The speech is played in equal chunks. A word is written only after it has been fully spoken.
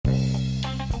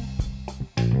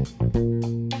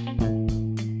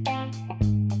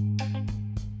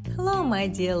Hello, my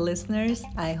dear listeners.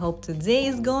 I hope today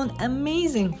is going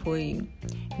amazing for you.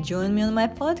 Join me on my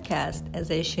podcast as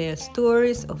I share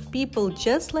stories of people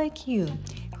just like you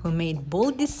who made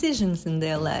bold decisions in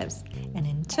their lives and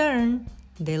in turn,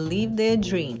 they live their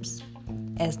dreams.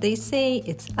 As they say,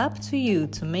 it's up to you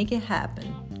to make it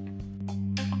happen.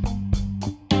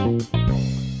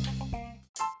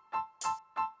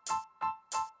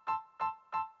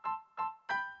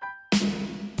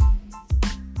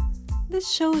 This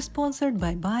show is sponsored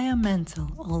by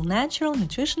BioMental, all natural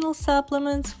nutritional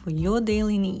supplements for your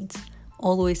daily needs.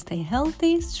 Always stay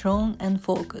healthy, strong, and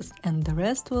focused, and the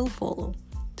rest will follow.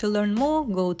 To learn more,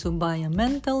 go to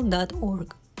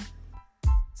biomental.org.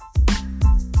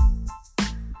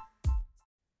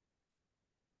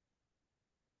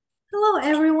 Hello,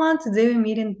 everyone. Today we're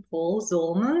meeting Paul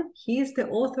Zolman. He is the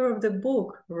author of the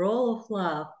book, Role of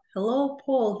Love. Hello,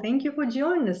 Paul. Thank you for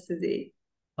joining us today.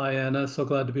 Hi, Anna. So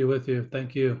glad to be with you.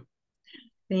 Thank you.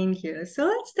 Thank you. So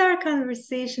let's start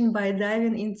conversation by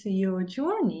diving into your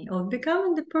journey of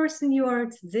becoming the person you are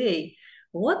today.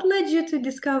 What led you to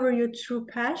discover your true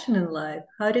passion in life?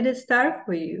 How did it start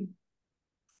for you?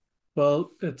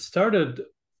 Well, it started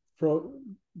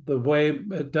from the way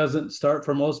it doesn't start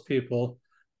for most people.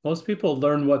 Most people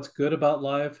learn what's good about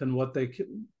life and what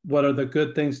are the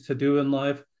good things to do in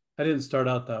life. I didn't start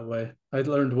out that way. I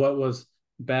learned what was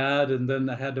bad, and then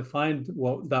I had to find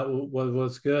what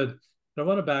was good. But I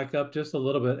want to back up just a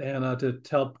little bit, Anna, to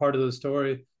tell part of the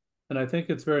story. And I think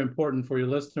it's very important for your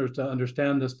listeners to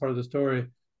understand this part of the story.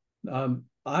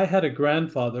 I had a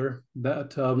grandfather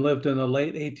that lived in the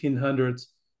late 1800s,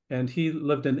 and he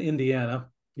lived in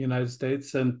Indiana, United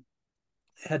States, and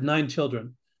had 9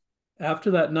 children.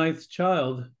 After that ninth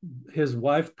child, his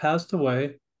wife passed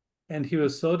away, and he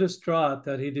was so distraught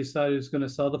that he decided he was going to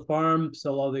sell the farm,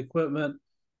 sell all the equipment,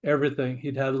 everything.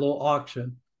 He'd had a little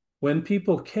auction. When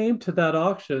people came to that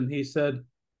auction, he said,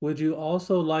 "Would you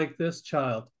also like this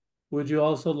child? Would you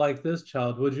also like this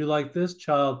child? Would you like this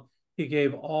child?" He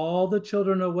gave all the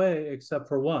children away except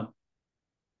for one.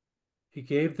 He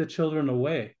gave the children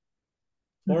away.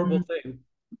 Horrible thing.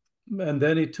 And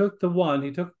then he took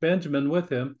he took Benjamin with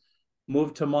him,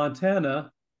 moved to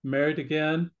Montana, married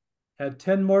again, had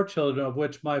 10 more children, of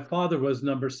which my father was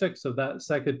number 6 of that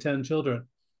second 10 children.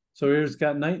 So he's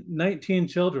got 19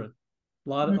 children, a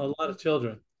lot of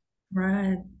children.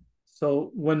 Right.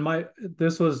 So my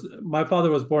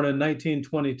father was born in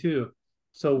 1922.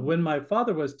 So when my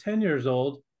father was 10 years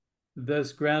old,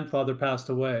 this grandfather passed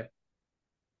away.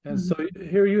 And so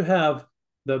here you have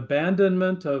the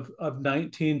abandonment of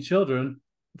 19 children.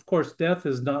 Of course, death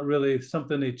is not really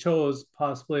something he chose,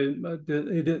 possibly.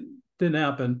 It didn't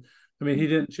happen. I mean, he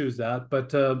didn't choose that,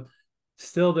 but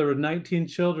still there were 19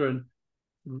 children.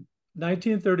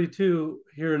 1932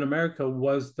 here in America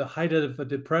was the height of a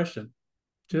depression.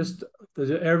 Just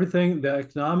everything, the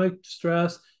economic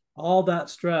stress, all that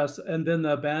stress, and then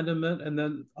the abandonment, and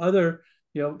then other,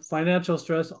 financial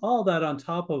stress, all that on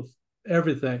top of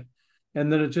everything.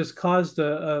 And then it just caused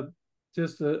a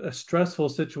stressful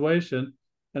situation.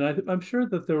 And I'm sure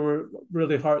that there were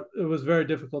it was very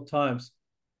difficult times.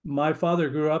 My father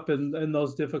grew up in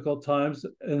those difficult times,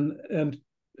 and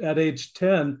at age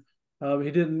 10,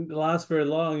 he didn't last very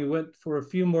long. He went for a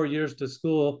few more years to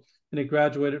school, and he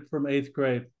graduated from 8th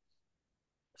grade.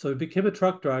 So he became a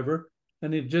truck driver,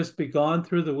 and he'd just be gone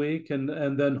through the week and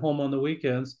then home on the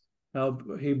weekends.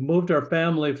 He moved our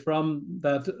family from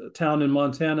that town in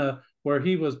Montana where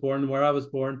he was born, where I was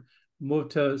born,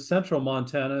 moved to central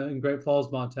Montana in Great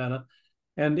Falls, Montana.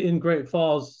 And in Great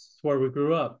Falls, where we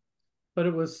grew up. But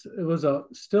it was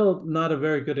still not a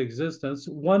very good existence.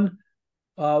 One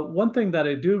thing that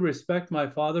I do respect my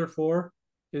father for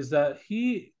is that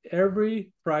he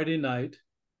every Friday night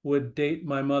would date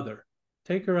my mother,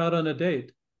 take her out on a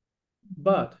date.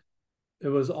 But it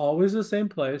was always the same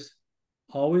place,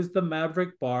 always the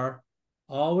Maverick Bar,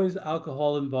 always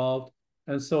alcohol involved.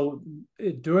 And so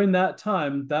during that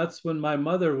time, that's when my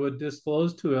mother would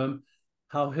disclose to him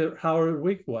how her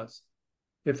week was.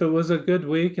 If it was a good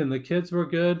week and the kids were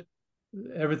good,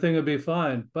 everything would be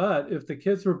fine. But if the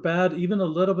kids were bad, even a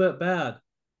little bit bad,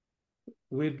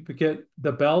 we'd get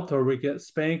the belt or we'd get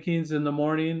spankings in the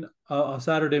morning,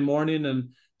 Saturday morning, and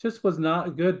just was not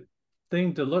a good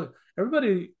thing to look.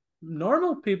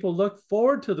 Normal people look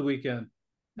forward to the weekend.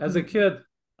 As a kid,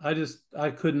 I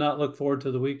could not look forward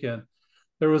to the weekend.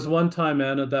 There was one time,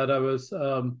 Anna, that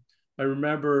I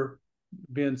remember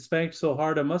being spanked so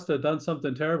hard. I must have done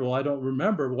something terrible. I don't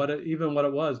remember what it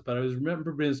was, but I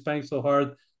remember being spanked so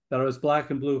hard that I was black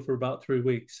and blue for about 3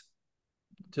 weeks.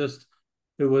 Just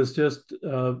it was just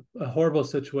a horrible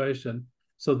situation.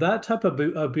 So that type of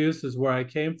abuse is where I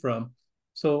came from.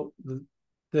 So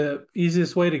the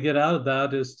easiest way to get out of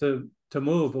that is to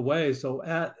move away. So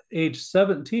at age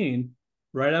 17,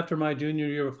 right after my junior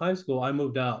year of high school, I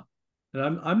moved out.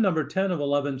 And I'm number 10 of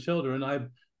 11 children.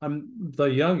 I'm the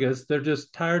youngest. They're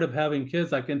just tired of having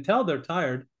kids. I can tell they're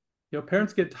tired.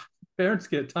 Parents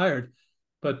get tired.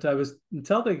 But I was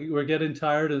until they were getting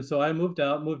tired, and so I moved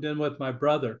out, moved in with my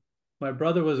brother. My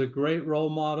brother was a great role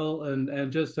model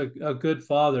and just a good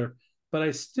father, but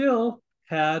I still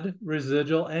had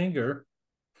residual anger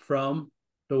from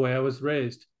the way I was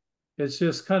raised. It's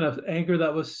just kind of anger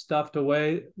that was stuffed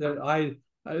away that I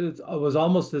was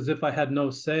almost as if I had no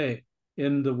say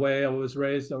in the way I was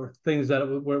raised or things that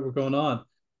were going on.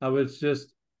 I was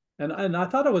just, and I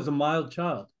thought I was a mild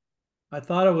child. I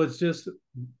thought I was just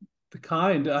the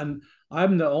kind, and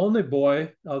I'm the only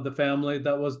boy of the family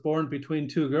that was born between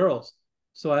two girls.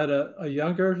 So I had a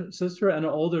younger sister and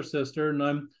an older sister,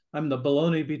 and I'm the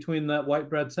bologna between that white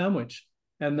bread sandwich.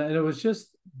 And it was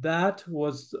just that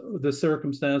was the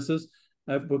circumstances.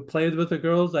 I played with the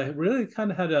girls. I really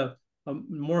kind of had a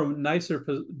more nicer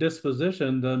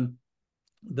disposition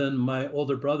than my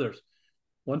older brothers.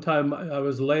 One time I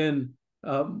was laying,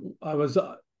 I was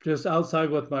just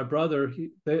outside with my brother.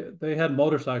 They had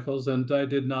motorcycles and I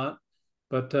did not,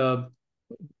 but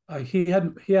he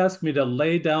asked me to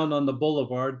lay down on the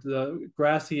boulevard, the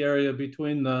grassy area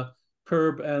between the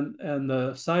curb and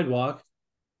the sidewalk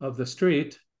of the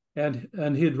street,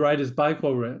 and he'd ride his bike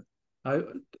over it. I,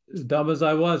 as dumb as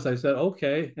I was, I said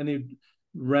okay, and he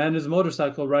ran his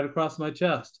motorcycle right across my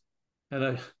chest,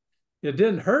 and it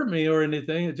didn't hurt me or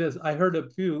anything. It just I heard a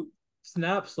few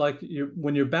snaps like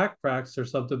when your back cracks or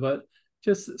something, but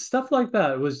just stuff like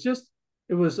that.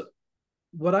 It was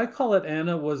what I call it,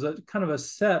 Anna, was a kind of a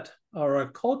set or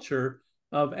a culture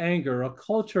of anger, a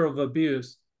culture of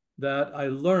abuse that I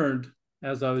learned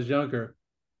as I was younger.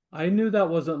 I knew that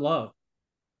wasn't love,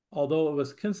 although it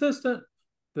was consistent.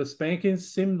 The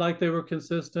spankings seemed like they were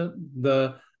consistent.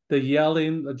 The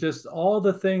yelling, just all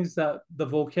the things that the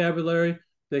vocabulary,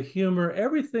 the humor,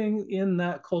 everything in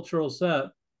that cultural set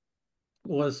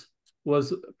was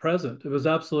present. It was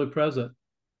absolutely present.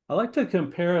 I like to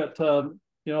compare it to,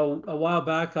 a while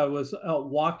back I was out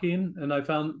walking and I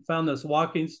found this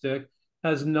walking stick,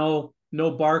 has no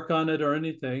bark on it or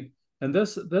anything. And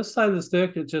this side of the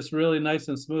stick, it's just really nice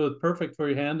and smooth, perfect for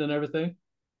your hand and everything.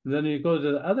 And then you go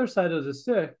to the other side of the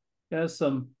stick, it has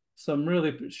some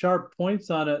really sharp points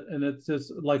on it, and it's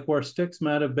just like where sticks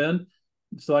might have been.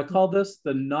 So I call this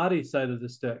the naughty side of the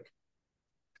stick.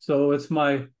 So it's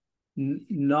my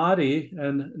naughty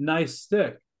and nice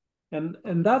stick, and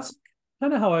that's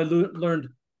kind of how I learned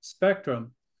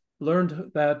spectrum.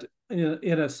 Learned that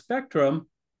in a spectrum,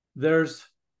 there's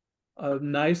a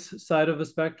nice side of a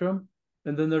spectrum,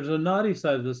 and then there's a naughty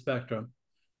side of the spectrum.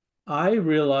 I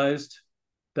realized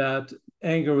that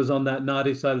anger was on that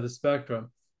naughty side of the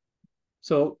spectrum.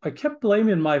 So I kept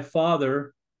blaming my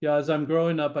father. Yeah, as I'm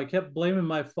growing up, I kept blaming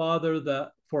my father that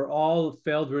for all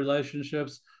failed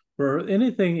relationships, for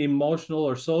anything emotional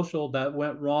or social that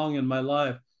went wrong in my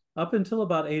life up until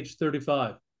about age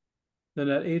 35. Then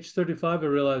at age 35, I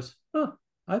realized,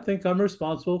 I think I'm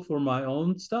responsible for my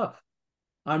own stuff.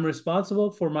 I'm responsible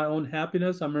for my own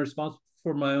happiness. I'm responsible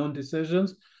for my own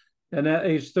decisions. And at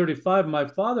age 35, my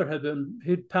father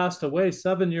he'd passed away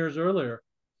 7 years earlier.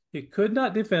 He could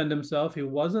not defend himself. He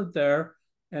wasn't there.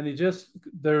 And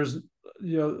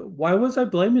why was I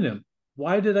blaming him?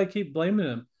 Why did I keep blaming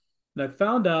him? And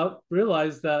I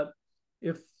realized that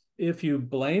if you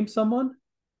blame someone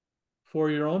for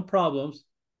your own problems,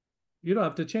 you don't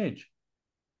have to change.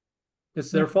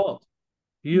 It's their fault.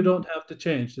 You don't have to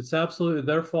change. It's absolutely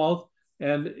their fault.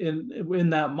 And in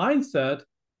that mindset,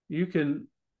 you can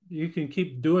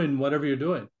keep doing whatever you're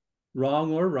doing,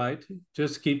 wrong or right.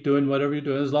 Just keep doing whatever you're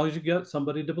doing as long as you get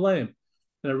somebody to blame.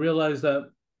 And I realized that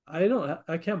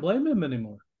I can't blame him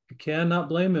anymore. I cannot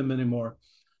blame him anymore.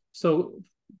 So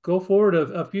go forward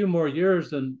a few more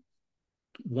years, and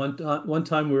one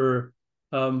time we were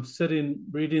sitting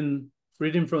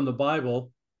reading from the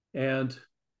Bible, and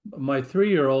my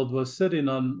 3-year-old was sitting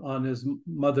on his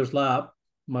mother's lap,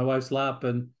 my wife's lap,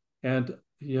 and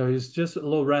he's just a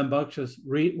little rambunctious.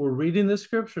 We're reading the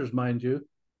scriptures, mind you,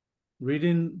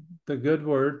 reading the good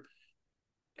word,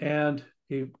 and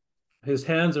his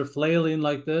hands are flailing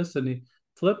like this, and he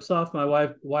flips off my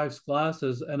wife's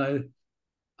glasses, and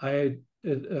it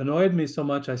annoyed me so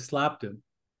much I slapped him.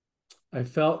 I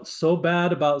felt so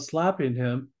bad about slapping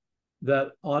him that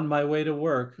on my way to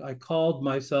work, I called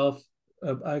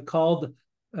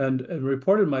and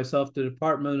reported myself to the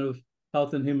Department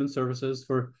Health and Human Services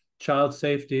for child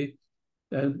safety,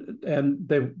 and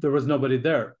there was nobody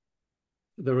there.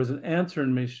 There was an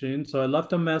answering machine, so I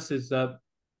left a message that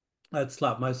I'd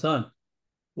slapped my son.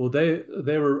 Well, they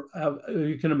were,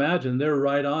 you can imagine, they were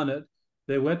right on it.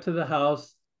 They went to the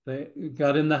house, they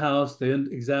got in the house, they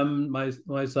examined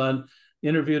my son,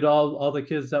 interviewed all the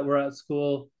kids that were at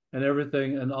school and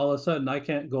everything, and all of a sudden I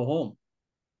can't go home.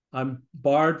 I'm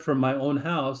barred from my own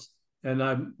house, and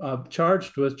I'm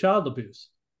charged with child abuse.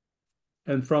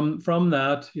 And from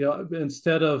that,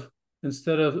 instead of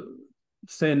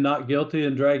saying not guilty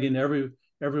and dragging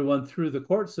everyone through the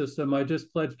court system, I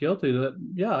just pled guilty that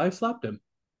yeah, I slapped him,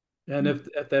 and if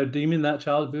they're deeming that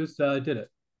child abuse, I did it.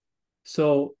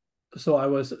 So I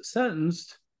was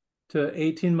sentenced to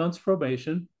 18 months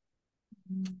probation,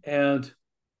 and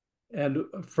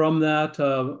from that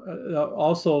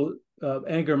also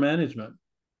anger management.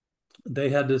 They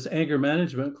had this anger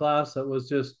management class that was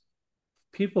just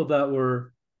people that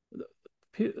were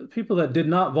people that did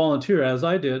not volunteer, as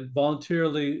I did,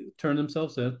 voluntarily turn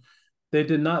themselves in. They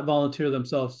did not volunteer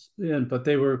themselves in, but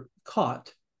they were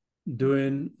caught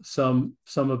doing some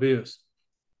abuse.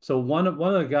 So one of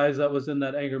the guys that was in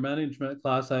that anger management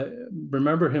class, I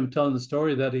remember him telling the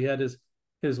story that he had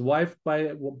his wife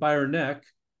by her neck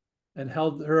and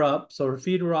held her up so her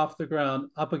feet were off the ground,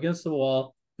 up against the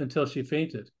wall until she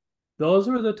fainted. Those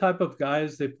were the type of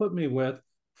guys they put me with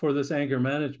for this anger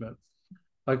management.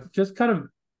 I just kind of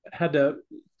had to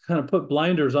kind of put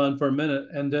blinders on for a minute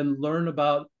and then learn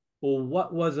about, well,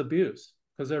 what was abuse?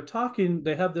 Because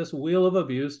they have this wheel of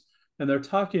abuse, and they're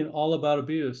talking all about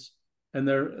abuse. And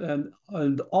there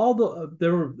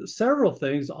were several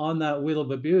things on that wheel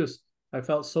of abuse. I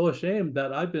felt so ashamed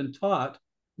that I've been taught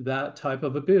that type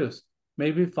of abuse,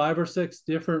 maybe 5 or 6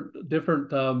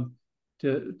 different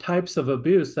types of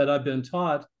abuse that I've been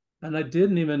taught, and I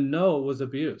didn't even know it was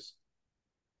abuse.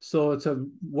 So it's a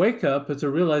wake up, it's a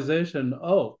realization.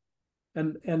 Oh,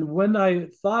 and when I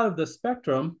thought of the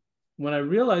spectrum, when I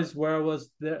realized where I was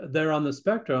there on the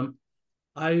spectrum,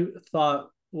 I thought,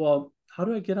 well, how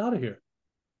do I get out of here?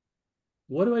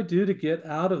 What do I do to get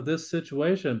out of this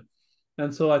situation?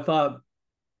 And so I thought,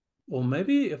 well,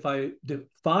 maybe if I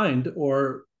find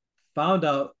or found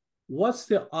out what's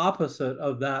the opposite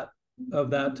of that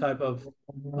type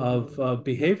of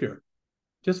behavior.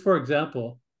 Just for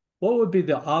example, what would be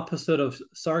the opposite of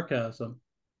sarcasm?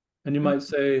 And you might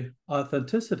say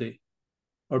authenticity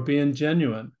or being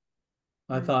genuine.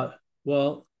 I thought,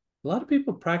 well, a lot of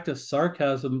people practice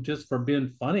sarcasm just for being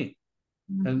funny.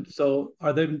 And so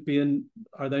are they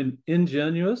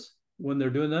ingenuous when they're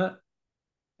doing that?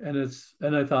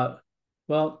 And I thought,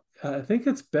 well, I think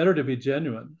it's better to be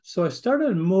genuine. So I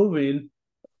started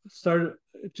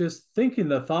just thinking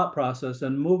the thought process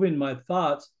and moving my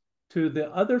thoughts to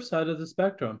the other side of the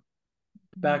spectrum,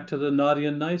 back to the naughty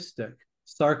and nice stick.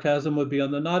 Sarcasm would be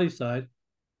on the naughty side.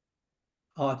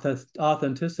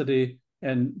 Authenticity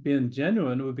and being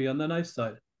genuine would be on the nice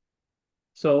side.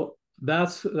 So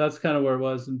that's kind of where it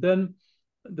was. And then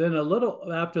a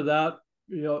little after that,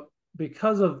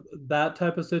 because of that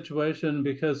type of situation,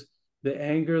 because the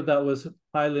anger that was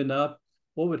piling up,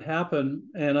 what would happen,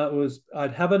 and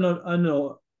I'd have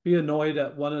be annoyed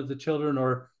at one of the children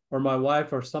or my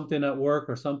wife or something at work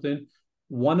or something,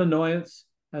 one annoyance,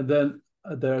 and then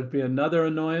there'd be another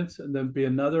annoyance, and then be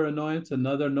another annoyance,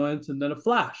 another annoyance, and then a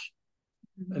flash,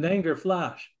 an anger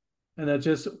flash. And it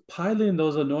just piling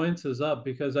those annoyances up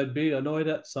because I'd be annoyed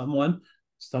at someone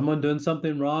doing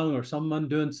something wrong or someone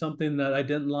doing something that I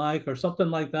didn't like or something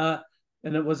like that.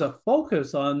 And it was a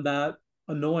focus on that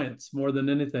annoyance more than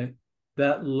anything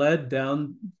that led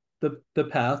down the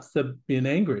path to being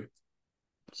angry.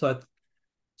 So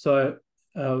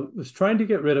I was trying to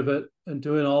get rid of it and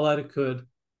doing all that I could.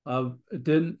 It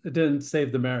didn't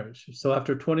save the marriage. So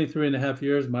after 23 and a half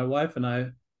years, my wife and I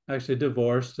actually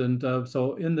divorced. And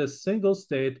so in this single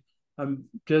state, I'm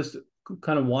just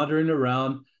kind of wandering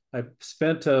around. I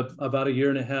spent about a year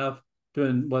and a half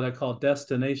doing what I call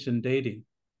destination dating.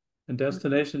 And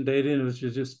destination dating was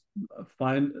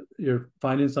you're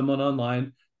finding someone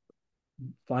online,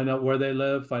 find out where they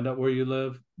live, find out where you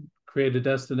live, create a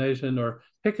destination or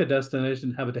pick a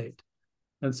destination, have a date.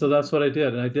 And so that's what I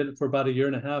did. And I did it for about a year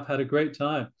and a half, had a great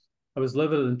time. I was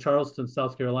living in Charleston,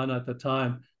 South Carolina at the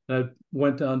time. And I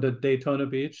went down to Daytona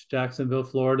Beach, Jacksonville,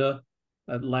 Florida,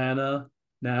 Atlanta,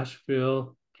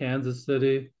 Nashville, Kansas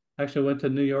City. Actually went to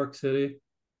New York City,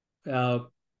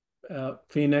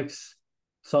 Phoenix,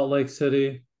 Salt Lake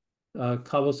City,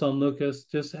 Cabo San Lucas.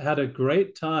 Just had a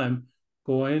great time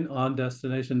going on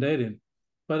destination dating.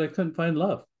 But I couldn't find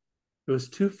love. It was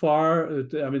too far.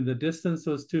 I mean, the distance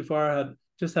was too far. I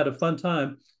had a fun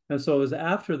time. And so it was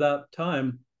after that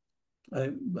time I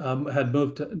had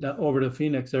moved over to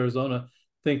Phoenix, Arizona,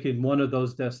 thinking one of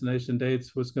those destination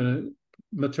dates was going to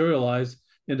materialize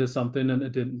into something, and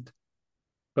it didn't.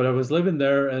 But I was living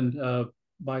there, and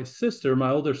my sister, my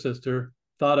older sister,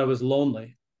 thought I was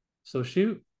lonely. So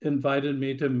she invited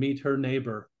me to meet her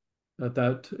neighbor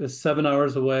that is 7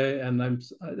 hours away. And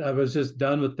I was just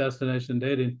done with destination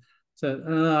dating. Said,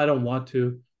 I don't want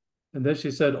to. And then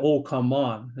she said, oh, come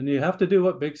on. And you have to do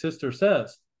what big sister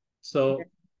says. So,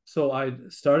 so I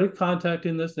started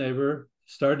contacting this neighbor,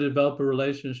 started to develop a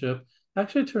relationship.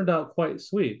 Actually turned out quite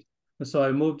sweet. And so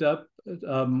I moved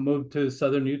to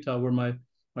Southern Utah where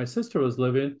my sister was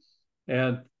living,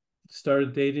 and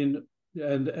started dating,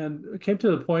 and it came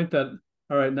to the point that,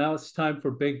 all right, now it's time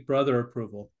for big brother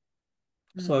approval.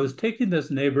 So I was taking this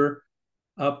neighbor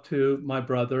up to my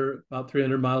brother, about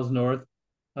 300 miles north,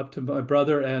 up to my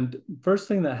brother. And first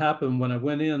thing that happened when I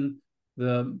went in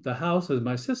the house is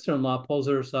my sister-in-law pulls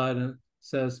her aside and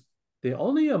says, the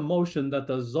only emotion that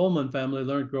the Zolman family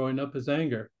learned growing up is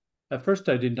anger. At first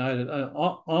I denied it.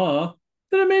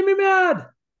 Then it made me mad.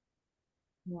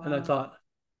 Wow. And I thought,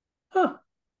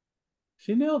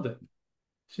 she nailed it.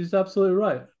 She's absolutely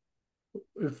right.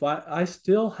 If I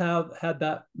still have had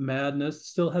that madness,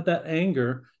 still had that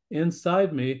anger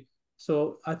inside me.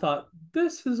 So I thought,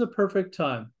 this is a perfect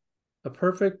time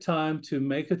to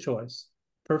make a choice,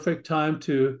 perfect time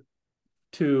to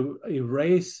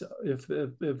erase, if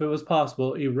it was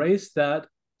possible, erase that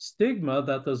stigma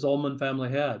that the Zolman family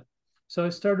had. So I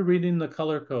started reading the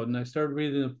color code, and I started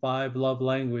reading the 5 love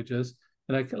languages,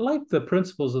 and I liked the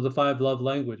principles of the 5 love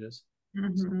languages.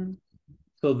 Mm-hmm.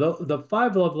 So the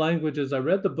 5 love languages, I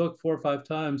read the book 4 or 5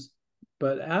 times,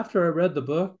 but after I read the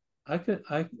book, I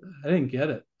didn't get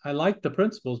it. I liked the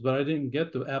principles, but I didn't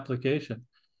get the application.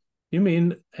 You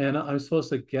mean, Anna, I'm supposed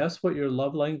to guess what your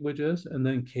love language is and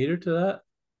then cater to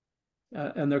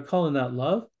that? And they're calling that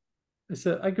love? I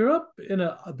said, I grew up in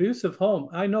an abusive home.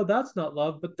 I know that's not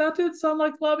love, but that didn't sound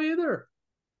like love either,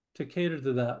 to cater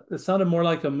to that. It sounded more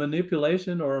like a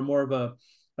manipulation or more of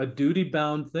a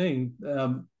duty-bound thing.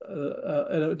 And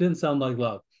it didn't sound like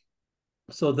love.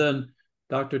 So then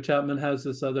Dr. Chapman has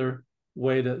this other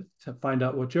way to find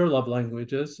out what your love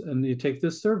language is. And you take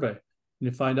this survey and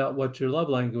you find out what your love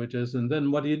language is. And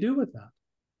then what do you do with that?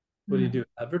 What do you do?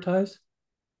 Advertise?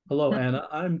 Hello, Anna,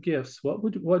 I'm gifts.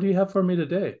 What do you have for me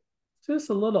today?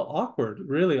 Just a little awkward,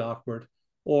 really awkward.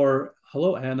 Or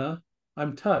hello, Anna,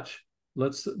 I'm touch.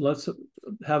 Let's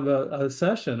have a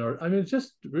session. Or I mean,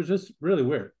 just really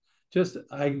weird. Just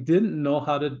I didn't know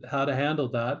how to handle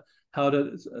that, how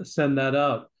to send that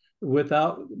out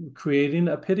without creating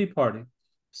a pity party.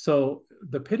 So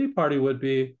the pity party would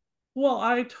be, well,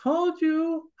 I told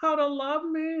you how to love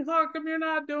me. How come you're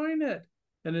not doing it?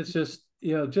 And it's just,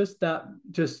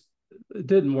 just it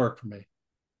didn't work for me.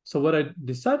 So what I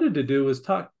decided to do was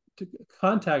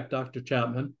contact Dr.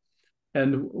 Chapman.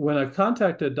 And when I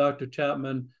contacted Dr.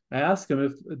 Chapman, I asked him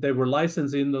if they were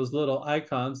licensing those little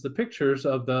icons, the pictures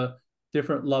of the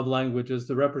different love languages,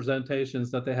 the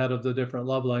representations that they had of the different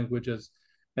love languages.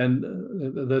 And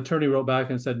the attorney wrote back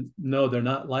and said, no, they're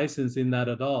not licensing that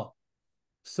at all.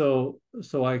 So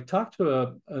I talked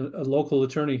to a local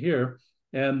attorney here,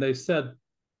 and they said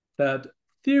that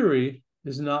theory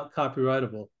is not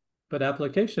copyrightable, but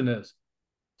application is.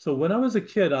 So when I was a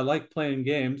kid, I liked playing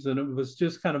games, and it was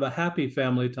just kind of a happy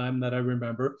family time that I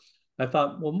remember. I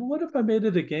thought, well, what if I made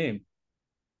it a game?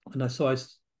 So I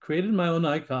created my own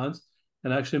icons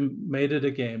and actually made it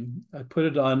a game. I put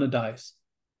it on a dice.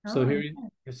 So here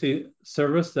you see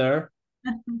service there.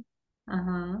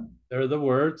 Uh-huh. There are the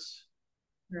words.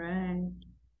 Right.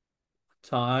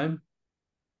 Time.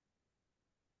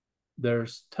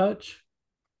 There's touch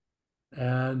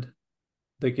and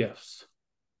the gifts.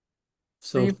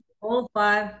 So you put all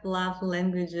 5 love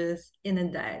languages in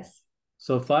a dice.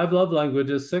 So 5 love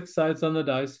languages, 6 sides on the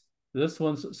dice. This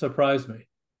one surprised me.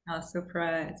 Oh,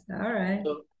 surprise. All right.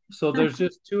 So there's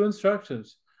just 2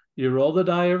 instructions. You roll the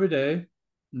die every day.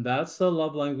 That's the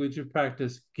love language you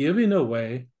practice giving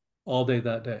away all day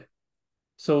that day.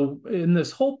 So in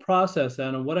this whole process,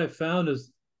 Anna, what I found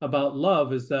is about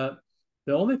love is that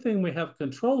the only thing we have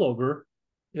control over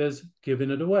is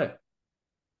giving it away.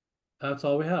 That's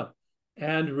all we have.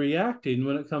 And reacting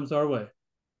when it comes our way.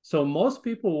 So most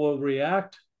people will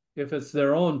react if it's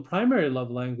their own primary love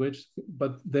language,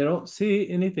 but they don't see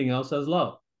anything else as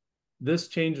love. This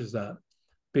changes that,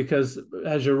 because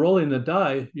as you're rolling the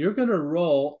die, you're going to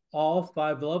roll all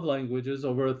 5 love languages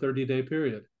over a 30-day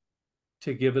period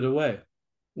to give it away.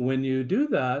 When you do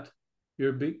that,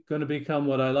 you're going to become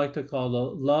what I like to call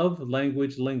a love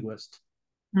language linguist.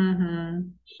 Mm-hmm.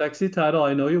 Sexy title.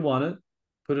 I know you want it.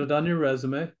 Put it on your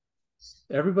resume.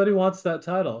 Everybody wants that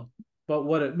title. But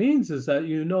what it means is that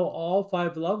you know all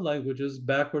five love languages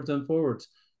backwards and forwards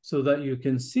so that you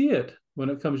can see it when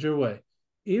it comes your way.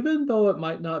 Even though it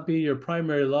might not be your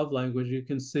primary love language, you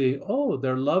can see, oh,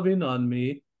 they're loving on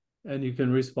me, and you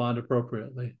can respond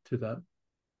appropriately to that.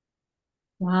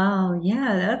 Wow,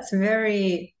 yeah, that's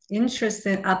very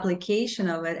interesting application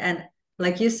of it. And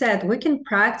like you said, we can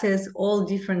practice all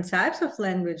different types of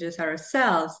languages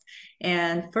ourselves.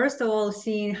 And first of all,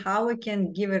 seeing how we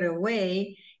can give it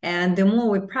away. And the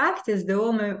more we practice,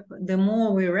 the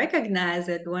more we recognize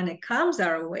it when it comes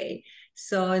our way.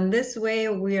 So in this way,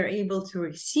 we are able to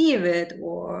receive it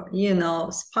or,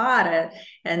 spot it.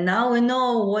 And now we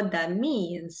know what that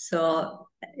means. So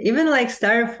even like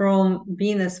start from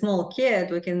being a small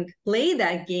kid, we can play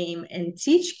that game and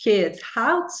teach kids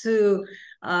how to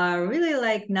really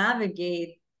like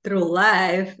navigate through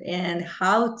life and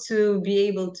how to be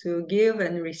able to give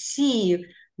and receive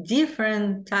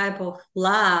different type of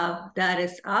love that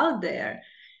is out there.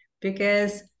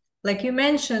 Because like you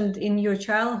mentioned, in your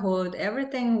childhood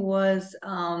everything was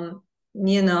kind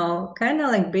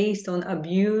of like based on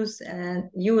abuse, and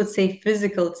you would say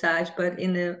physical touch, but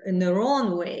in the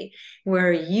wrong way,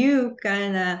 where you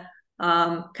kind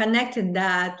of connected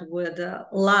that with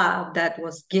love that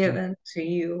was given to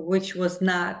you, which was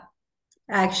not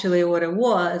actually what it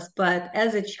was. But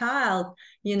as a child,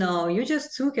 you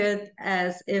just took it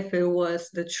as if it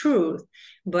was the truth.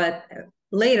 But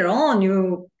later on,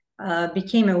 you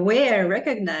became aware,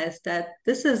 recognized that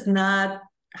this is not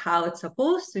how it's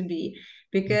supposed to be,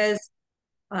 because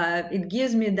it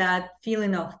gives me that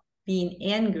feeling of being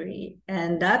angry,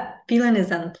 and that feeling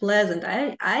is unpleasant.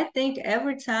 I think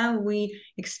every time we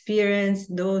experience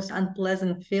those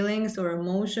unpleasant feelings or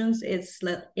emotions, it's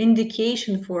an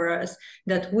indication for us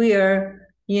that we are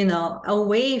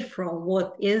away from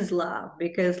what is love,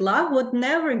 because love would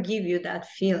never give you that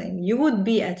feeling. You would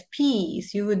be at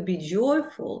peace, you would be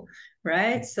joyful,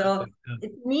 right? So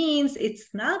it means it's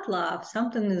not love.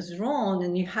 Something is wrong,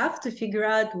 and you have to figure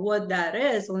out what that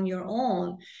is on your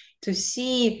own to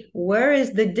see where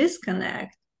is the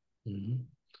disconnect. Mm-hmm.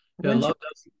 Yeah, Don't you?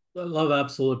 love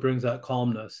absolutely brings that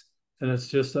calmness, and it's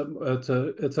just it's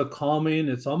a calming.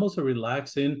 It's almost a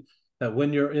relaxing that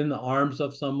when you're in the arms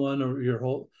of someone or your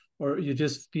whole or you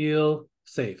just feel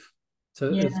safe.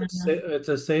 Yeah, It's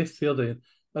a safe feeling.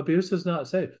 Abuse is not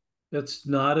safe. It's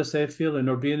not a safe feeling,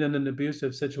 or being in an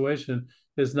abusive situation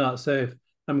is not safe.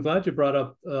 I'm glad you brought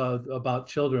up about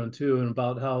children too, and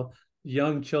about how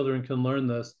young children can learn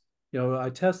this. I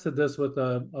tested this with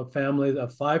a family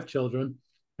of five children,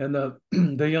 and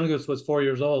the youngest was 4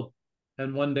 years old,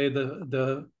 and one day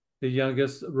the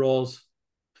youngest rolls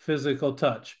physical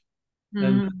touch,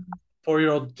 and mhm.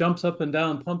 4-year-old jumps up and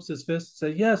down, pumps his fist, say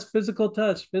yes, physical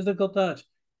touch,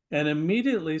 and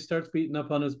immediately starts beating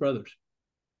up on his brothers.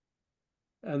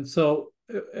 And so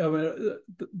I mean,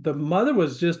 the mother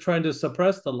was just trying to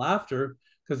suppress the laughter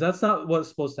because that's not what's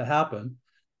supposed to happen.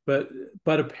 But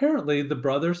but apparently the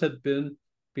brothers had been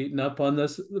beaten up on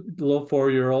this little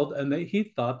 4-year-old, and he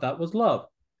thought that was love.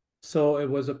 So it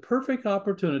was a perfect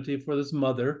opportunity for this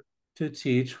mother to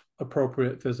teach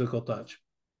appropriate physical touch.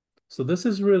 So this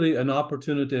is really an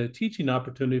opportunity, a teaching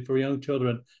opportunity for young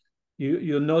children.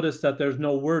 You'll notice that there's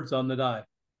no words on the die.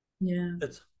 Yeah.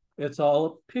 It's it's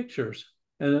all pictures,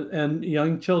 and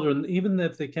young children, even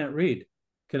if they can't read,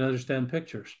 can understand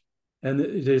pictures,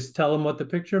 and just tell them what the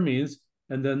picture means,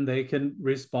 and then they can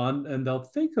respond, and they'll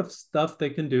think of stuff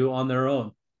they can do on their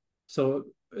own. So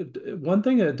one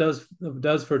thing it does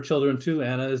for children too,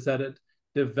 Anna, is that it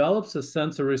develops a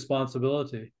sense of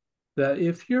responsibility. That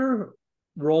if you're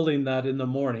rolling that in the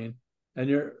morning and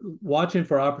you're watching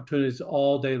for opportunities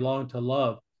all day long to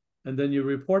love, and then you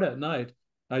report at night.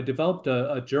 I developed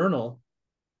a journal.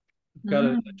 I've got a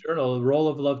Mm, journal, a roll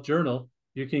of love journal.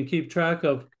 You can keep track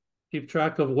of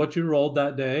what you rolled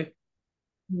that day,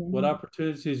 what yeah.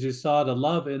 opportunities you saw to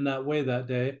love in that way that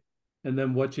day, and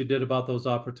then what you did about those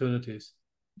opportunities.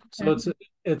 So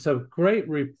it's a great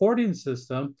reporting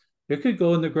system. It could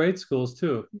go into grade schools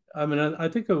too. I mean, I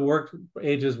think it worked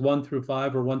ages 1 through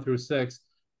 5 or 1 through 6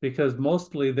 because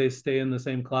mostly they stay in the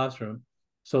same classroom.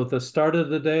 So at the start of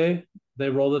the day, they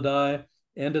roll the die.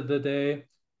 End of the day,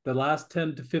 the last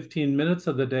 10 to 15 minutes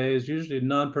of the day is usually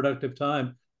non-productive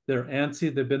time. They're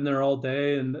antsy. They've been there all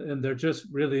day, and they're just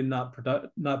really not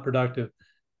productive.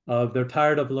 They're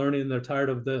tired of learning. They're tired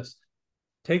of this.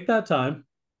 Take that time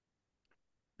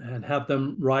and have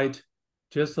them write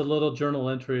just a little journal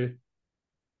entry.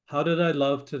 How did I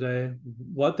love today?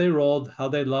 What they rolled, how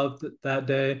they loved that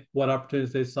day, what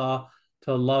opportunities they saw,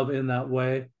 to love in that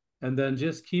way, and then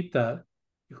just keep that.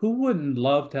 Who wouldn't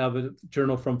love to have a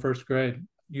journal from first grade?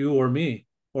 You or me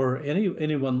or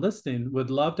anyone listening would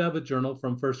love to have a journal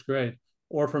from first grade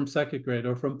or from second grade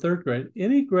or from third grade,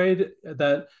 any grade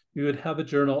that you would have a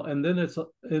journal. And then it's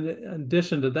in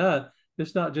addition to that,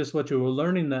 it's not just what you were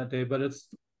learning that day, but it's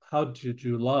how did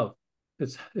you love?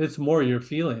 It's more your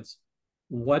feelings.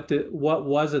 What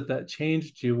was it that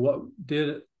changed you? What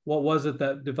was it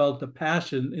that developed a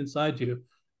passion inside you?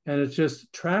 And it's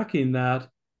just tracking that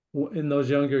in those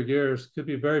younger years could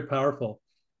be very powerful,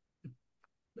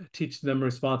 teaching them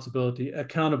responsibility,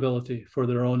 accountability for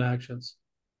their own actions.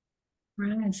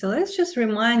 Right. So let's just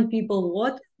remind people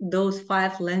what those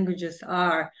five languages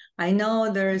are. I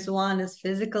know there is one is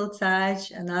physical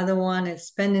touch, another one is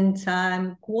spending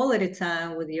time, quality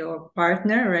time with your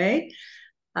partner, right?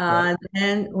 Right.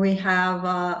 Then we have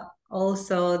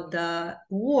also the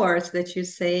words that you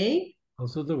say,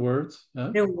 Also the words.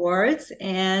 Yeah. the words,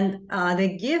 and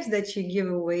the gifts that you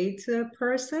give away to a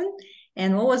person.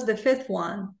 And what was the fifth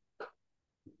one?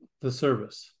 The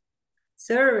service.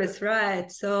 Service,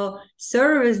 right? So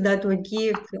service that we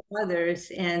give to others,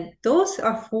 and those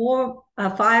are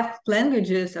five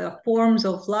languages, forms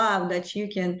of love that you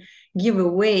can give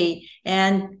away.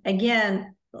 And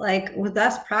again, like with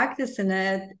us practicing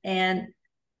it, and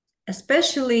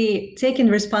especially taking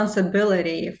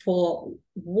responsibility for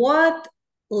what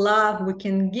love we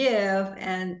can give,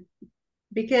 and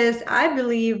because I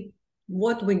believe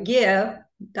what we give,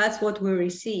 that's what we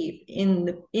receive in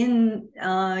the in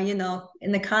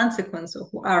the consequence of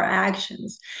our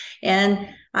actions. And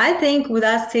I think with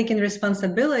us taking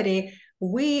responsibility,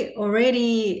 we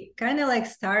already kind of like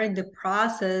started the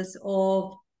process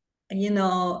of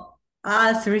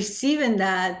us receiving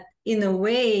that in a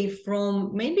way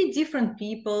from maybe different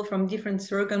people, from different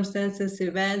circumstances,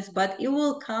 events, but it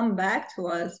will come back to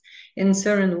us in a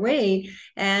certain way.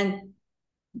 And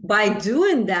by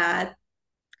doing that,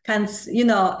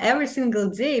 every single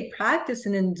day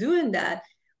practicing and doing that,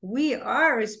 we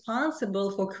are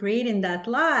responsible for creating that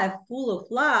life full of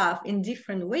love in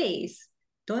different ways.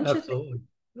 Don't you think? Absolutely.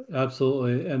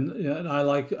 Absolutely. And I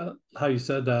like how you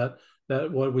said that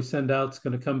what we send out is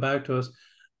going to come back to us.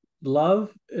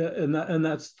 Love, and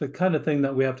that's the kind of thing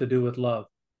that we have to do with love.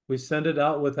 We send it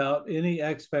out without any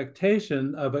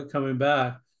expectation of it coming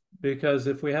back, because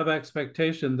if we have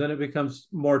expectation, then it becomes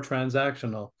more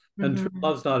transactional. And true Mm-hmm.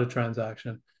 love's not a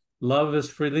transaction. Love is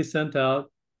freely sent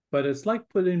out, but it's like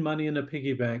putting money in a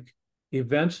piggy bank.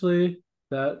 Eventually,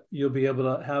 that you'll be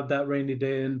able to have that rainy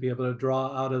day and be able to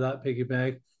draw out of that piggy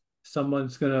bank.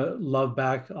 Someone's going to love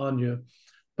back on you.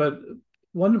 But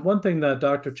one thing that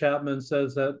Dr. Chapman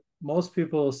says, that most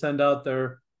people send out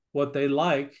their what they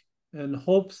like in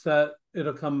hopes that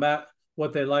it'll come back.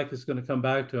 What they like is going to come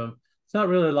back to them. It's not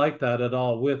really like that at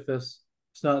all with this.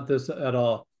 It's not this at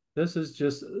all. This is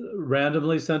just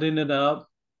randomly sending it out,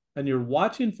 and you're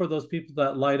watching for those people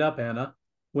that light up, Anna.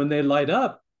 When they light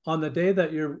up on the day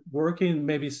that you're working,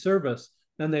 maybe service,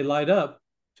 and they light up,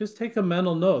 just take a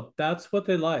mental note. That's what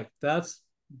they like. That's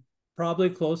probably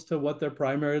close to what their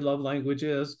primary love language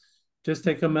is. Just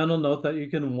take a mental note that you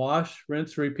can wash,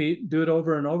 rinse, repeat, do it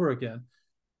over and over again.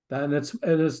 And it's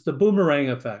the boomerang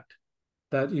effect,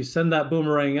 that you send that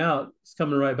boomerang out, it's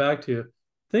coming right back to you.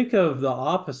 Think of the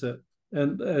opposite.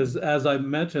 And as I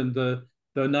mentioned, the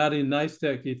naughty nice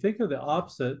stick, you think of the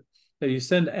opposite, that you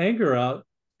send anger out,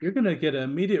 you're going to get an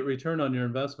immediate return on your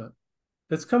investment.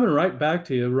 It's coming right back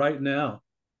to you right now.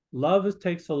 Love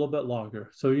takes a little bit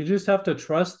longer. So you just have to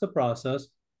trust the process,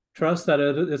 trust that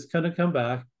it's going to come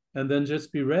back, and then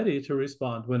just be ready to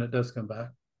respond when it does come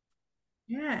back.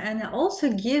 Yeah, and it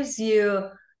also gives you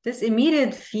this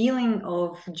immediate feeling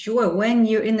of joy when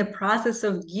you're in the process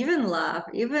of giving love,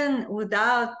 even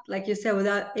without, like you said,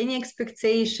 without any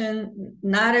expectation,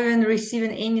 not even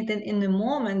receiving anything in the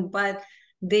moment, but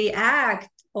the act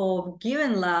of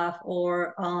giving love,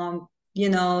 or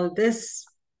this,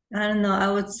 I don't know,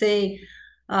 I would say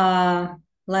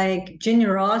like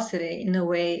generosity in a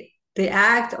way. The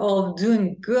act of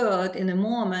doing good in a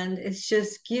moment, it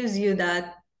just gives you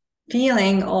that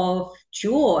feeling of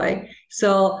joy.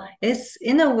 So it's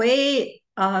in a way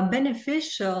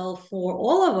beneficial for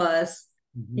all of us.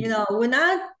 Mm-hmm. We're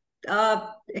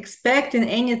not expecting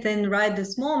anything right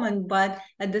this moment, but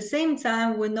at the same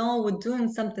time, we know we're doing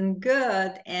something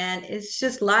good, and it's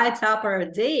just lights up our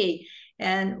day.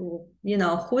 And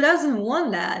who doesn't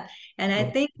want that? And I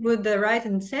think with the right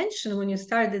intention, when you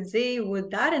start the day with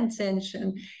that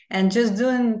intention, and just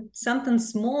doing something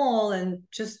small, and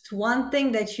just one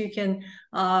thing that you can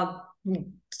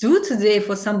do today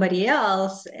for somebody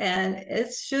else, and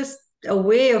it's just a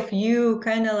way of you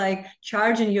kind of like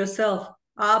charging yourself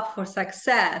up for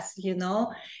success, you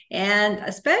know. And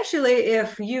especially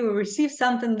if you receive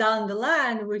something down the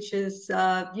line, which is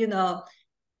you know,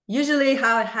 usually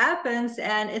how it happens,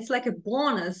 and it's like a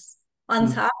bonus on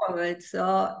Mm. top of it.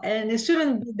 So, and it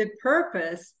shouldn't be the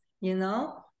purpose, you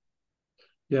know.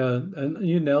 Yeah, and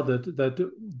you nailed it. That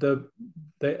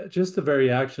the just the very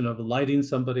action of lighting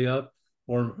somebody up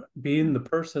or being the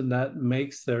person that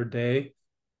makes their day.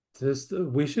 Just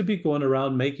we should be going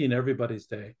around making everybody's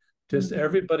day. Just Mhm.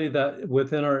 everybody that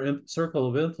within our circle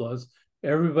of influence,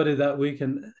 everybody that we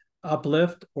can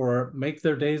uplift or make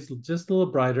their days just a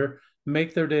little brighter,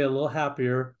 make their day a little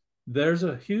happier. There's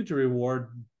a huge reward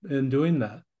in doing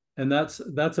that, and that's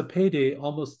a payday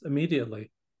almost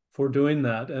immediately for doing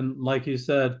that. And like you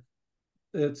said,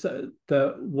 it's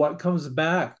the what comes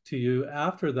back to you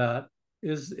after that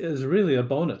is really a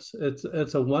bonus.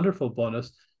 It's a wonderful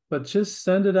bonus, but just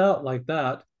send it out like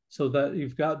that so that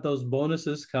you've got those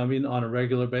bonuses coming on a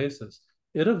regular basis.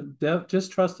 It'll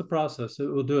just trust the process. It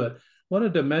will do it.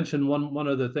 Wanted to mention one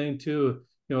other thing too.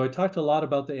 You know, I talked a lot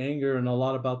about the anger and a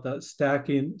lot about that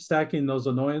stacking those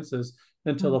annoyances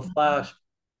until a Mhm. flash.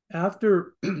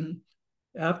 After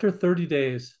after 30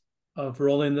 days of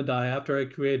rolling the die, after I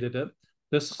created it,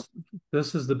 this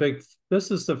this is the big this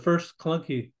is the first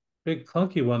big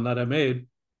clunky one that I made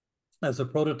as a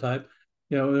prototype.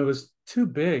 You know, it was too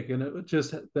big and it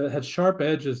just it had sharp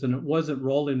edges and it wasn't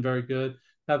rolling very good.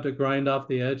 Have to grind off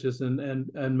the edges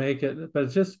and make it, but it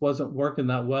just wasn't working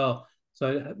that well. So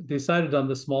I decided on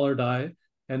the smaller die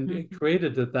and it Mhm.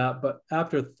 created it that. But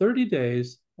after 30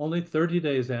 days, only 30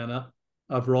 days, Anna,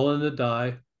 of rolling the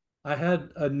die, I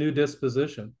had a new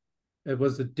disposition. It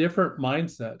was a different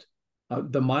mindset.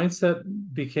 The mindset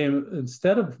became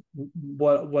instead of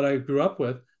what I grew up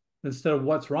with, instead of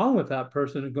what's wrong with that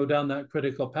person and go down that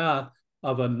critical path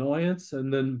of annoyance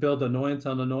and then build annoyance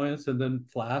on annoyance and then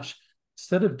flash.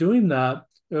 Instead of doing that,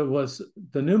 it was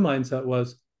the new mindset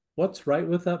was what's right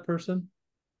with that person?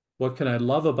 What can I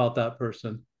love about that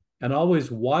person? And always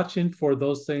watching for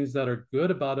those things that are good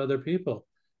about other people,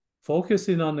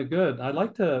 focusing on the good. I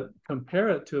like to compare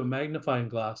it to a magnifying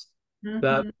glass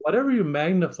that Mhm. whatever you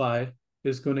magnify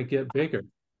is going to get bigger.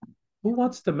 Who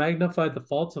wants to magnify the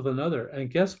faults of another? And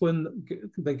guess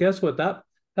what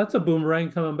that's a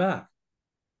boomerang coming back.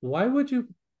 Why would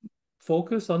you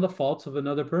focus on the faults of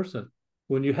another person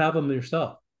when you have them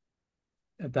yourself?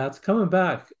 And that's coming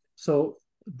back. So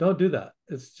don't do that.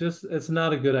 It's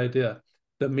not a good idea.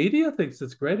 The media thinks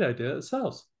it's a great idea. It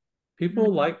sells. People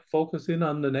Mhm. like focusing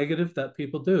on the negative that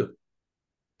people do.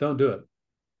 Don't do it.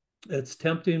 It's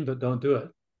tempting, but don't do it.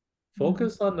 Mhm.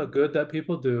 Focus on the good that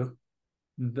people do,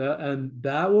 and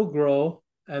that will grow,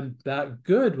 and that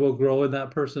good will grow in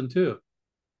that person too.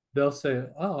 They'll say,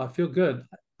 "Oh, I feel good.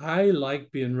 I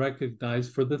like being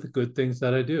recognized for the good things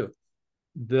that I do."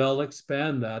 They'll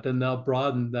expand that and they'll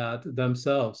broaden that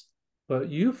themselves. But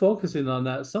you focusing on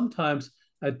that sometimes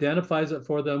identifies it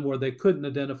for them where they couldn't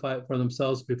identify it for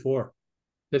themselves before.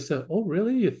 They said, "Oh,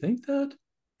 really? You think that?"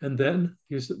 And then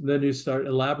you start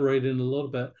elaborating a little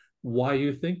bit why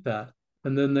you think that,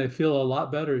 and then they feel a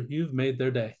lot better. You've made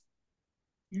their day.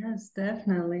 Yes,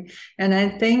 definitely. And I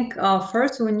think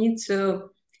first we need to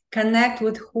connect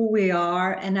with who we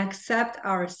are and accept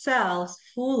ourselves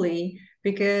fully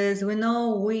because we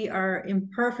know we are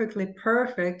imperfectly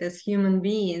perfect as human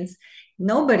beings.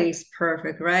 Nobody's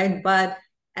perfect, right? But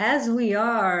as we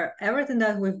are, everything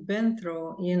that we've been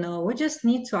through, you know, we just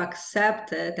need to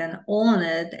accept it and own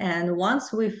it. And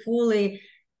once we fully,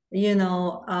 you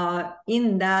know,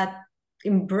 in that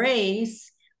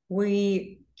embrace,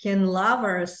 we can love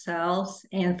ourselves,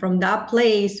 and from that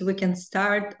place we can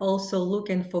start also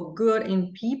looking for good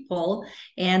in people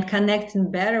and connecting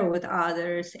better with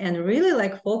others and really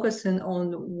like focusing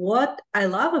on what I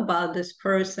love about this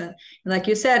person. And like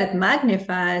you said, it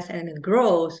magnifies and it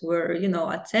grows where, you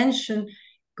know, attention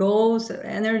goes,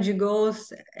 energy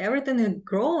goes, everything is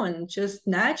growing just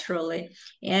naturally.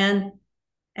 And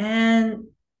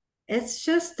it's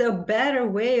just a better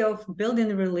way of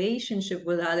building a relationship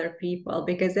with other people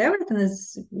because everything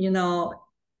is, you know,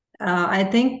 I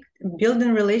think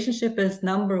building relationship is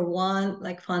number one,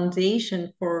 like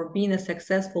foundation for being a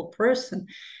successful person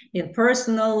in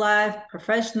personal life,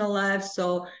 professional life.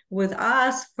 So with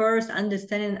us first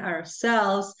understanding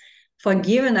ourselves,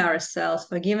 forgiving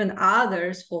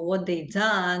others for what they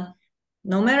done,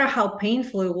 no matter how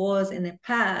painful it was in the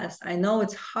past. I know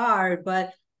it's hard,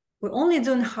 but we're only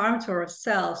doing harm to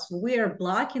ourselves. We are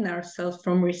blocking ourselves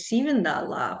from receiving that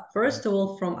love, first of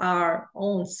all, from our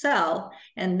own self,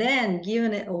 and then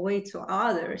giving it away to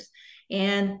others.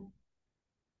 And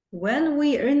when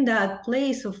we're in that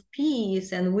place of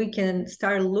peace and we can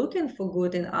start looking for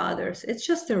good in others, it's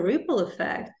just a ripple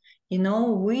effect. You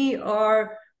know, we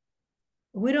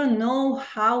don't know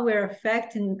how we're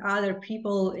affecting other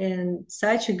people in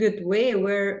such a good way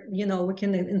where, you know, we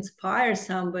can inspire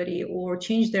somebody or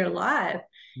change their life,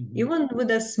 Mm-hmm. even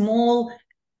with a small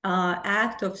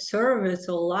act of service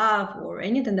or love or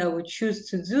anything that we choose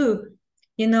to do.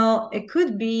 You know, it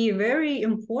could be very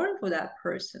important for that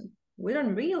person. We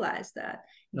don't realize that,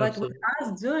 but with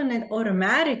Absolutely. us doing it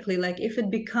automatically, like if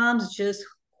it becomes just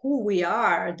who we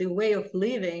are, the way of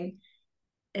living,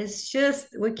 it's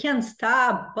just we can't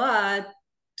stop but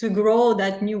to grow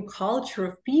that new culture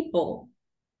of people.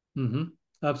 Mm-hmm.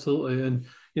 Absolutely. And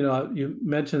you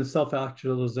mentioned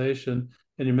self-actualization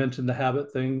and you mentioned the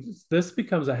habit thing. This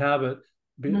becomes a habit,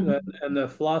 Mhm. and the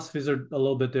philosophies are a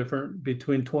little bit different.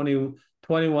 Between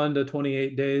 21 to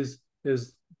 28 days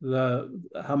is the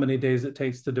how many days it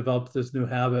takes to develop this new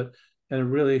habit. And it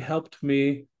really helped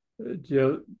me,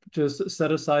 just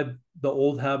set aside the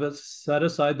old habits, set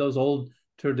aside those old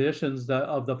traditions that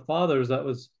of the fathers that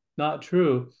was not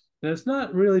true. And it's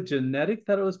not really genetic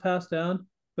that it was passed down,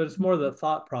 but it's more the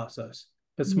thought process.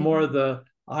 It's Yeah, more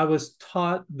I was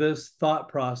taught this thought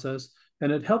process,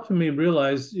 and it helped me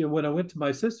realize, when I went to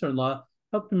my sister-in-law,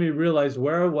 helped me realize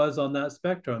where I was on that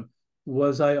spectrum.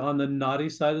 Was I on the naughty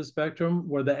side of the spectrum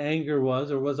where the anger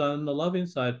was, or was I on the loving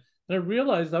side? And I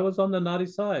realized I was on the naughty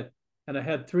side. And I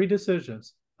had three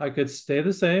decisions. I could stay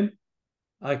the same,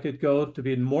 I could go to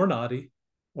be more naughty,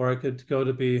 or I could go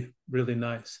to be really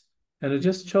nice. And I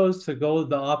just chose to go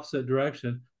the opposite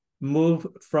direction, move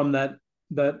from that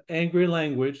angry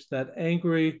language, that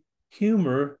angry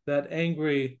humor, that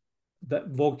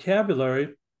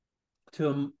vocabulary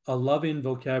to a loving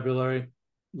vocabulary,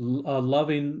 a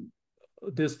loving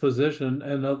disposition,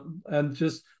 and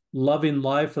just loving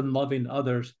life and loving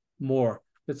others more.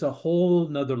 It's a whole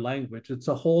nother language. It's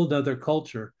a whole nother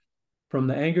culture, from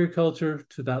the angry culture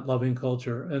to that loving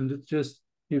culture. And it just,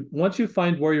 once you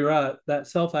find where you're at, that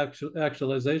self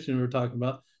actualization we were talking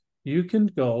about, you can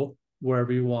go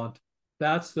wherever you want.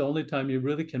 That's the only time you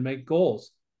really can make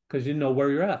goals, because you know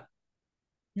where you're at.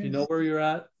 If you know yes. where you're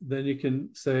at, then you can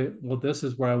say, well, this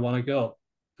is where I want to go.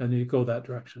 And you go that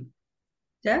direction.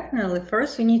 Definitely.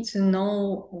 First, you need to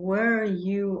know where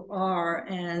you are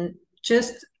and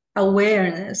just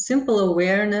awareness, simple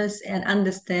awareness and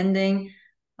understanding.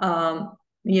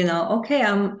 You know, okay,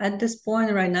 I'm at this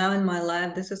point right now in my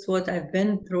life. This is what I've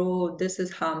been through. This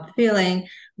is how I'm feeling.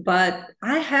 But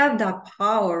I have that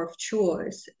power of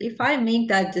choice. If I make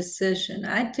that decision,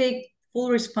 I take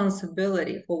full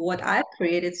responsibility for what I've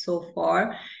created so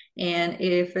far. And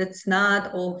if it's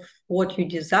not of what you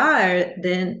desire,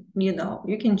 then you know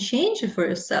you can change it for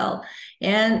yourself.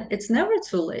 And it's never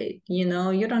too late. You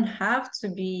know, you don't have to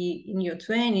be in your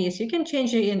 20s. You can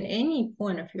change it in any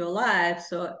point of your life.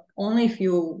 So only if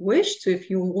you wish to, if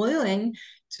you're willing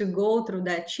to go through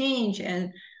that change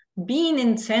and being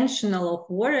intentional of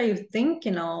what are you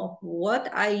thinking of, what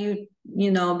are you,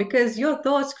 you know, because your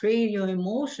thoughts create your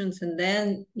emotions, and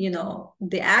then you know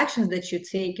the actions that you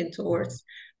take towards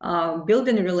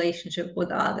building a relationship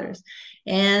with others.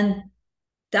 And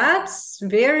that's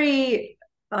very,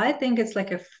 I think it's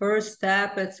like a first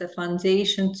step, it's a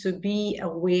foundation to be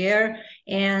aware.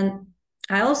 And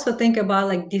I also think about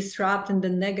like disrupting the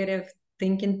negative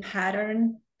thinking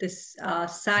pattern, this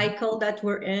cycle that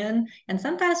we're in. And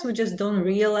sometimes we just don't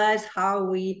realize how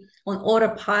we on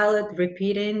autopilot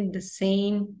repeating the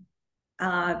same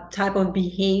type of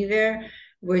behavior,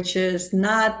 which is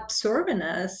not serving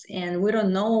us, and we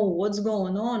don't know what's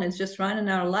going on. It's just running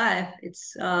our life.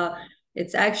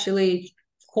 It's actually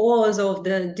cause of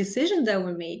the decisions that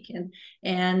we're making,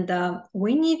 and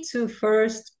we need to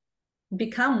first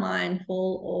become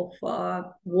mindful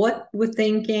of what we're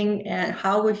thinking and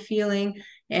how we're feeling,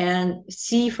 and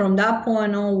see from that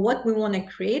point on what we want to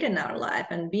create in our life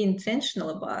and be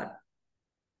intentional about.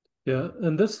 Yeah,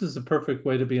 and this is the perfect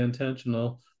way to be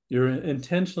intentional. You're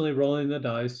intentionally rolling the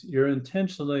dice. You're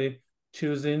intentionally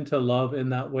choosing to love in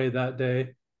that way that day,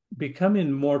 becoming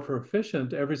more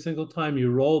proficient every single time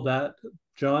you roll that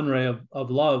genre of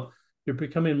love. You're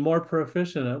becoming more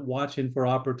proficient at watching for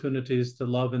opportunities to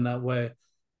love in that way.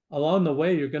 Along the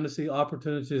way, you're going to see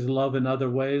opportunities to love in other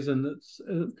ways, and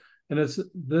it's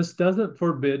this doesn't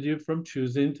forbid you from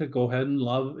choosing to go ahead and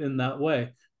love in that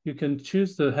way. You can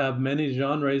choose to have many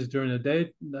genres during a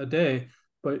day,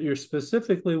 but you're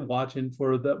specifically watching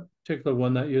for the particular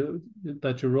one that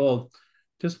you rolled.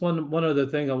 Just one other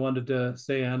thing I wanted to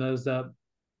say, Anna, is that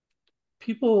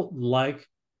people like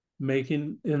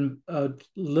making in a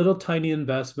little tiny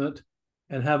investment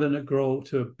and having it grow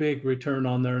to a big return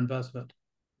on their investment.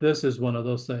 This is one of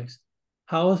those things.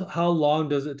 How long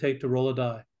does it take to roll a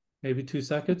die? Maybe 2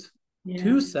 seconds? Yeah.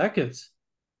 2 seconds.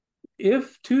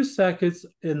 If 2 seconds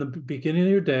in the beginning of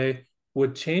your day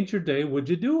would change your day, would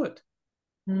you do it?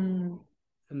 Mm.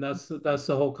 And that's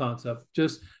the whole concept.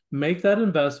 Just make that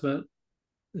investment.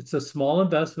 It's a small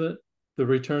investment. The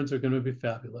returns are going to be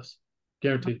fabulous.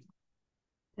 Guaranteed.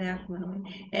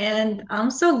 Definitely. And I'm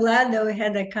so glad that we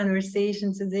had that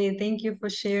conversation today. Thank you for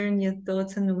sharing your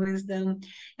thoughts and wisdom.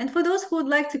 And for those who would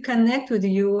like to connect with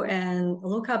you and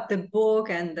look up the book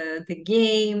and the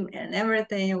game and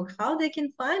everything, how they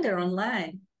can find it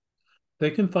online?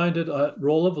 They can find it at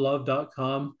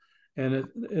rolloflove.com. And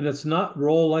it's not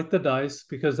roll like the dice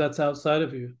because that's outside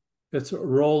of you. It's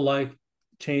roll like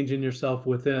changing yourself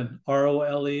within.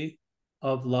 ROLE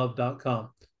of love.com.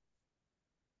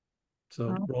 So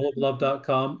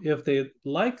rolloflove.com. If they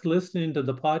like listening to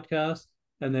the podcast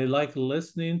and they like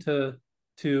listening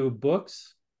to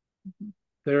books,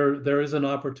 there is an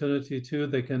opportunity too.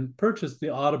 They can purchase the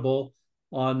Audible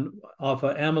off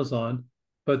of Amazon,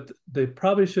 but they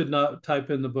probably should not type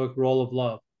in the book Roll of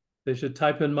Love. They should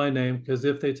type in my name, because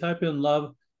if they type in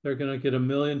love, they're going to get a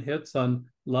million hits on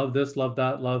love this, love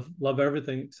that, love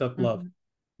everything except love.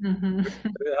 Mm-hmm.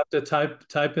 You have to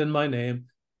type in my name.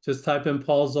 Just type in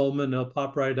Paul Zolman, it'll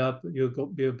pop right up. You'll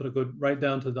be able to go right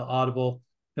down to the Audible,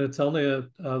 and it's only a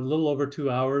little over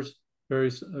 2 hours. Very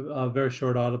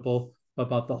short Audible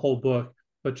about the whole book.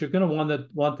 But you're going to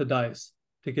want the dice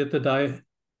to get the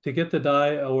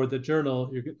die or the journal.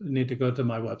 You need to go to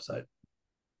my website.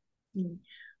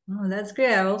 Oh, that's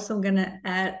great. I'm also going to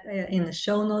add in the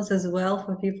show notes as well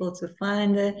for people to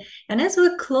find it. And as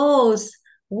we close,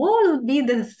 what would be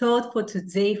the thought for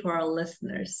today for our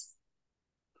listeners?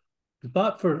 The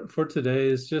thought for today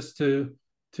is just to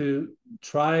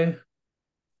try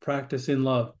practicing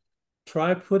love.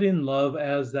 Try putting love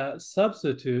as that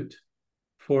substitute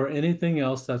for anything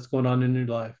else that's going on in your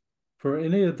life. For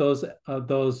any of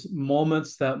those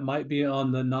moments that might be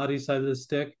on the naughty side of the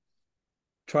stick,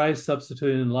 try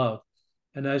substituting love.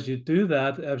 And as you do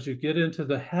that, as you get into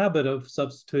the habit of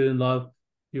substituting love,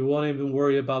 you won't even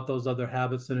worry about those other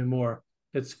habits anymore.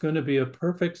 It's going to be a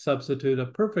perfect substitute, a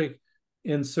perfect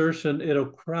insertion. It'll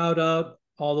crowd out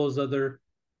all those other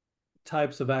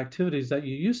types of activities that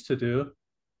you used to do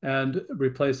and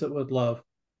replace it with love.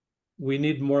 We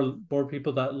need more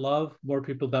people that love, more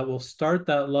people that will start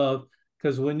that love,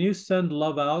 because when you send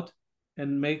love out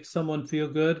and make someone feel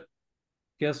good,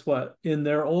 guess what? In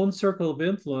their own circle of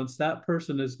influence, that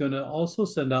person is going to also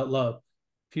send out love.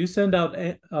 If you send out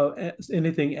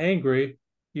anything angry,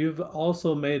 you've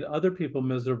also made other people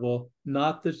miserable,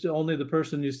 not only the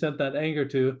person you sent that anger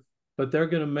to, but they're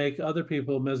going to make other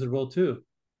people miserable too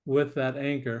with that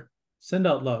anger. Send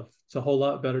out love. It's a whole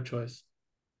lot better choice.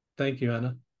 Thank you,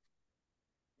 Anna.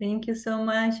 Thank you so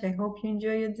much. I hope you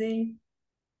enjoy your day.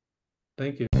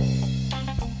 Thank you.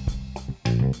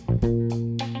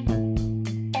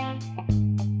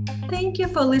 Thank you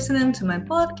for listening to my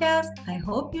podcast. I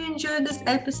hope you enjoyed this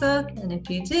episode. And if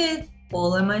you did,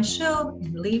 follow my show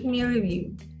and leave me a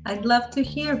review. I'd love to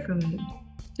hear from you.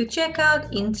 To check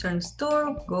out Intern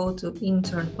Store, go to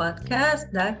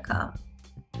internpodcast.com.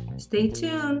 Stay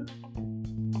tuned.